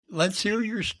Let's hear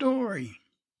your story.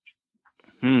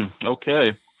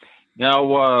 Okay.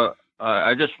 Now,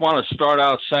 I just want to start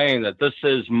out saying that this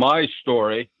is my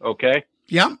story. Okay.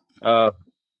 Yep, Uh,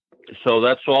 so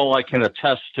that's all I can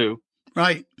attest to.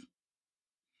 right.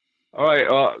 All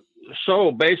right.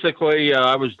 So basically,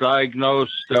 I was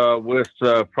diagnosed with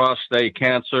prostate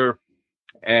cancer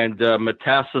and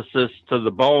metastasis to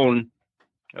the bone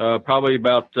probably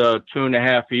about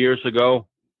 2.5 years ago.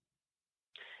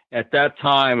 At that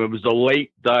time, it was a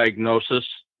late diagnosis.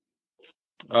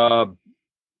 Uh,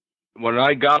 when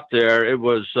I got there, it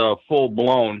was full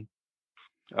blown.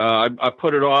 I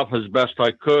put it off as best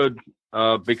I could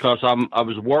because I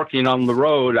was working on the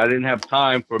road. I didn't have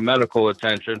time for medical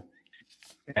attention,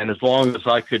 and as long as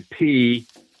I could pee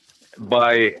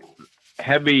by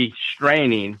heavy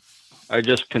straining, I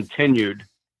just continued.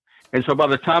 And so by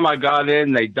the time I got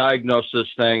in, they diagnosed this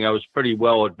thing. I was pretty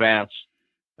well advanced.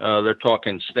 They're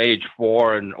talking stage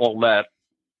 4 and all that.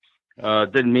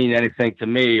 Didn't mean anything to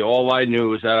me. All I knew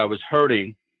was that I was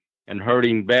hurting and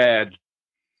hurting bad.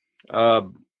 Uh,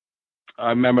 I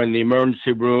remember in the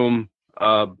emergency room,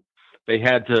 they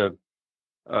had to,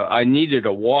 I needed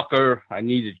a walker. I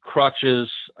needed crutches.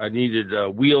 I needed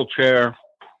a wheelchair.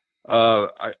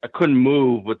 I couldn't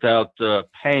move without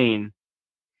pain.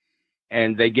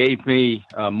 And they gave me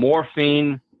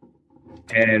morphine,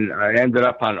 and I ended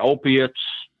up on opiates,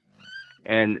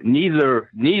 and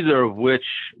neither of which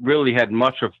really had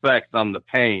much effect on the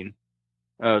pain.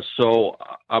 So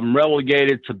I'm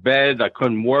relegated to bed. I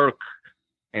couldn't work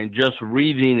and just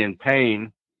wreathing in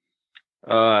pain.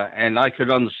 And I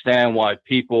could understand why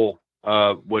people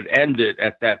would end it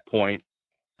at that point.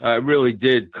 I really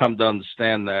did come to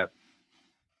understand that.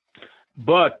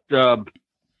 But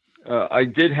I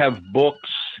did have books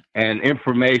and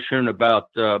information about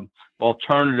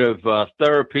alternative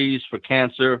therapies for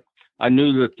cancer. I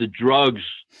knew that the drugs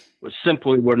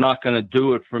were not going to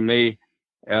do it for me.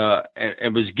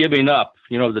 And was giving up.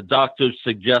 You know, the doctors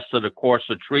suggested a course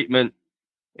of treatment,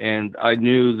 and I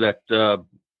knew that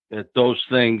that those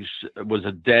things was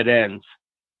a dead end.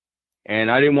 And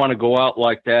I didn't want to go out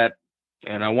like that,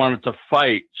 and I wanted to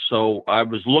fight. So I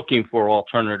was looking for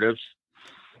alternatives.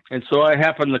 And so I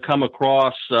happened to come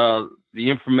across the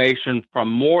information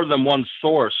from more than one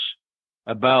source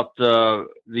about the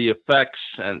effects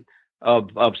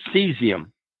of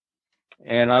cesium.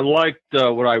 And I liked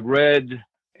what I read,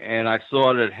 and I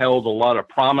thought it held a lot of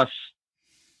promise.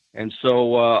 And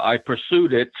so I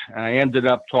pursued it, and I ended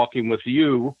up talking with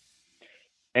you.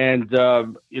 And,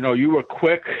 you were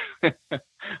quick.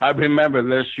 I remember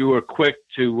this. You were quick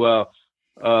to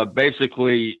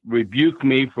basically rebuke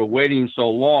me for waiting so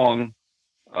long.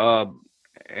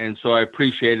 And so I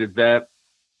appreciated that.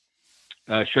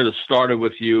 I should have started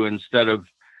with you instead of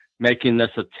making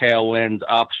this a tail end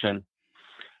option.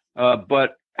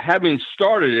 But having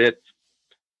started it,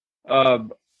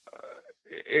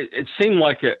 it seemed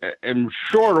like in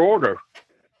short order.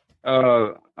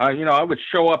 I would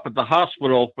show up at the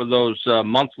hospital for those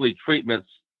monthly treatments,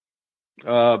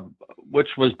 which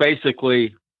was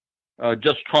basically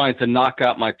just trying to knock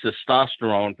out my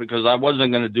testosterone because I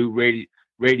wasn't going to do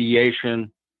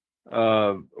radiation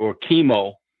or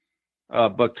chemo,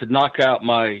 but to knock out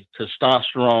my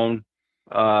testosterone.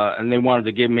 And they wanted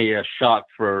to give me a shot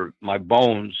for my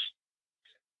bones.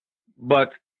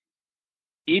 But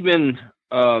even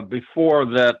before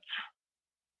that,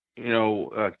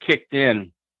 kicked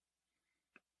in,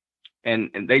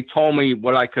 and they told me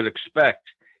what I could expect.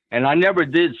 And I never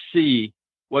did see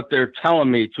what they're telling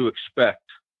me to expect.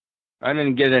 I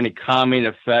didn't get any calming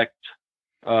effect.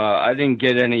 I didn't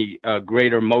get any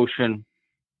greater motion.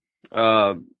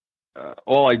 All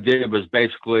I did was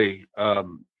basically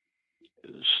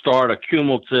start a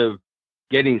cumulative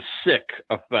getting sick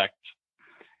effect.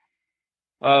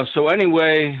 So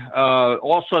anyway,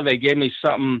 also they gave me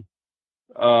something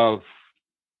for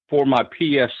my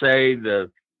PSA,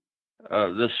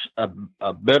 this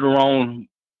Beterone.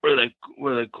 What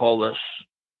do they call this?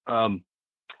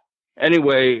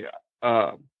 Anyway,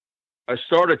 I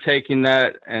started taking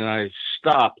that and I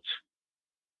stopped.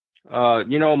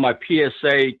 My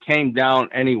PSA came down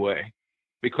anyway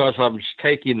because I was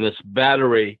taking this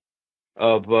battery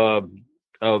of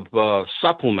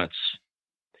supplements,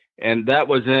 and that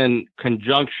was in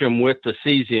conjunction with the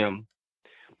cesium.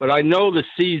 But I know the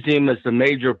cesium is the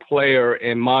major player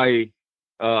in my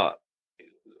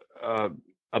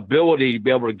ability to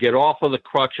be able to get off of the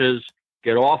crutches,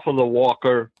 get off of the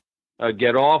walker,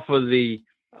 get off of the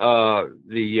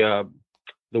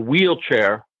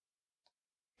wheelchair,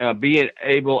 being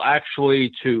able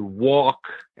actually to walk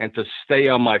and to stay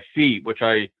on my feet, which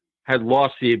I had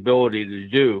lost the ability to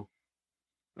do.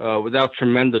 without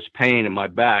tremendous pain in my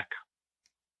back,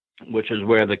 which is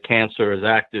where the cancer is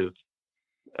active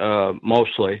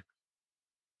mostly.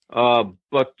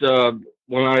 But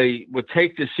when I would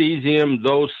take the cesium,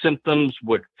 those symptoms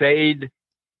would fade,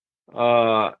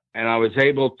 and I was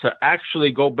able to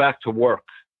actually go back to work.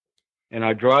 And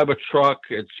I drive a truck.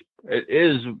 It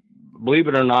is, believe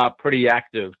it or not, pretty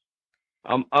active.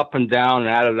 I'm up and down and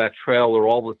out of that trailer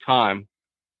all the time.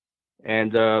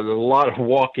 And there's a lot of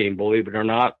walking, believe it or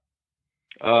not.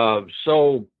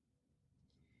 So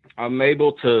I'm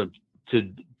able to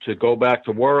go back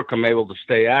to work. I'm able to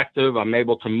stay active. I'm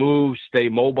able to move, stay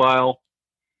mobile,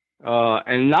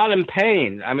 and not in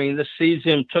pain. I mean, the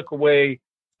cesium took away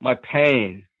my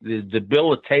pain, the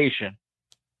debilitation.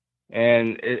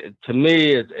 And to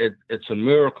me, it's a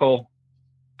miracle.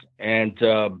 And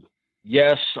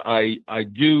yes, I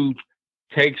do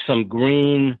take some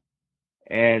green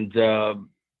and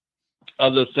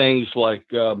other things like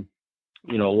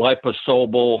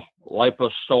liposomal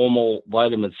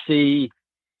vitamin C,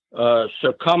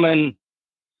 curcumin,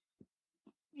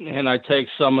 and I take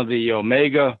some of the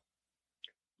omega.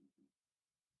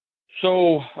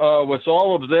 So with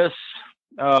all of this,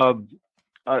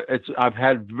 I've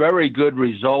had very good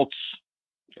results.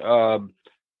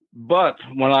 But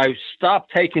when I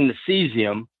stopped taking the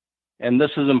cesium, and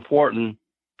this is important,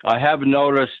 I have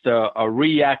noticed a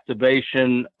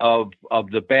reactivation of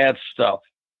the bad stuff.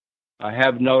 I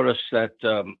have noticed that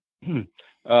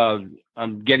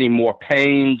I'm getting more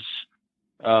pains,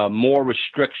 more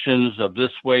restrictions of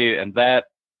this way and that.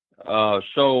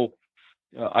 So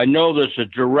I know there's a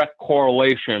direct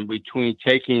correlation between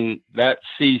taking that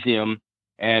cesium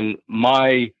and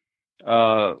my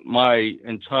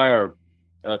entire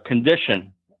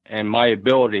condition and my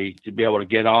ability to be able to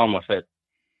get on with it.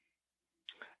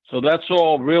 So that's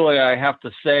all really I have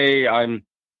to say. I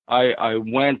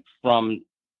went from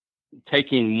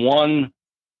taking 1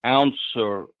 ounce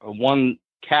or 1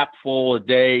 capful a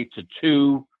day to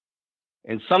 2.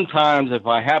 And sometimes if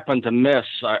I happen to miss,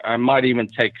 I might even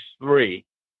take 3.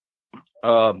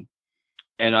 And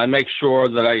I make sure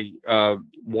that I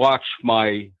watch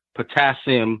my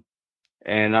potassium,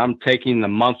 and I'm taking the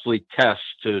monthly test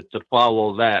to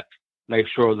follow that, make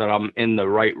sure that I'm in the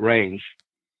right range.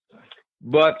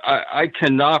 But I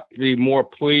cannot be more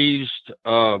pleased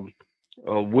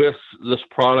with this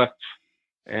product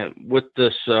and with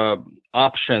this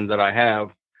option that I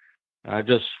have. I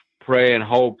just pray and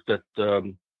hope that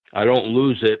I don't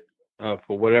lose it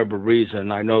for whatever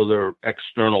reason. I know there are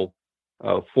external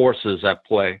forces at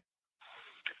play.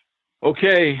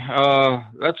 Okay,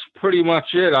 that's pretty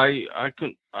much it.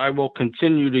 I will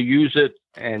continue to use it,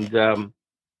 and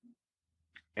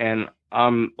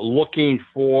I'm looking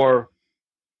for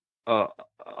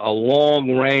a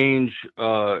long range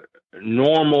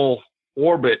normal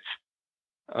orbit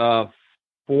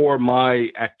for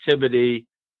my activity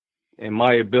and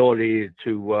my ability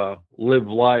to live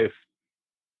life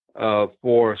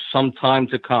for some time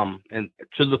to come and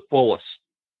to the fullest.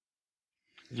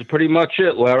 That's pretty much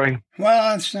it, Larry.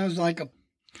 Well, that sounds like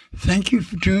Thank you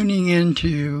for tuning in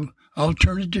to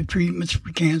Alternative Treatments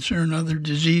for Cancer and Other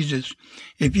Diseases.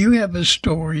 If you have a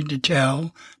story to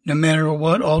tell, no matter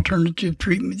what alternative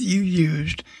treatment you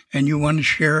used, and you want to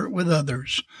share it with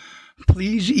others,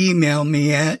 please email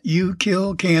me at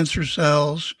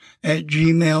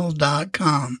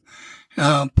youkillcancercells@gmail.com.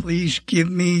 Please give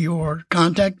me your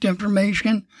contact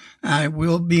information. I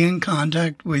will be in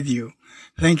contact with you.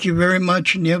 Thank you very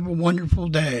much, and you have a wonderful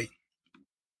day.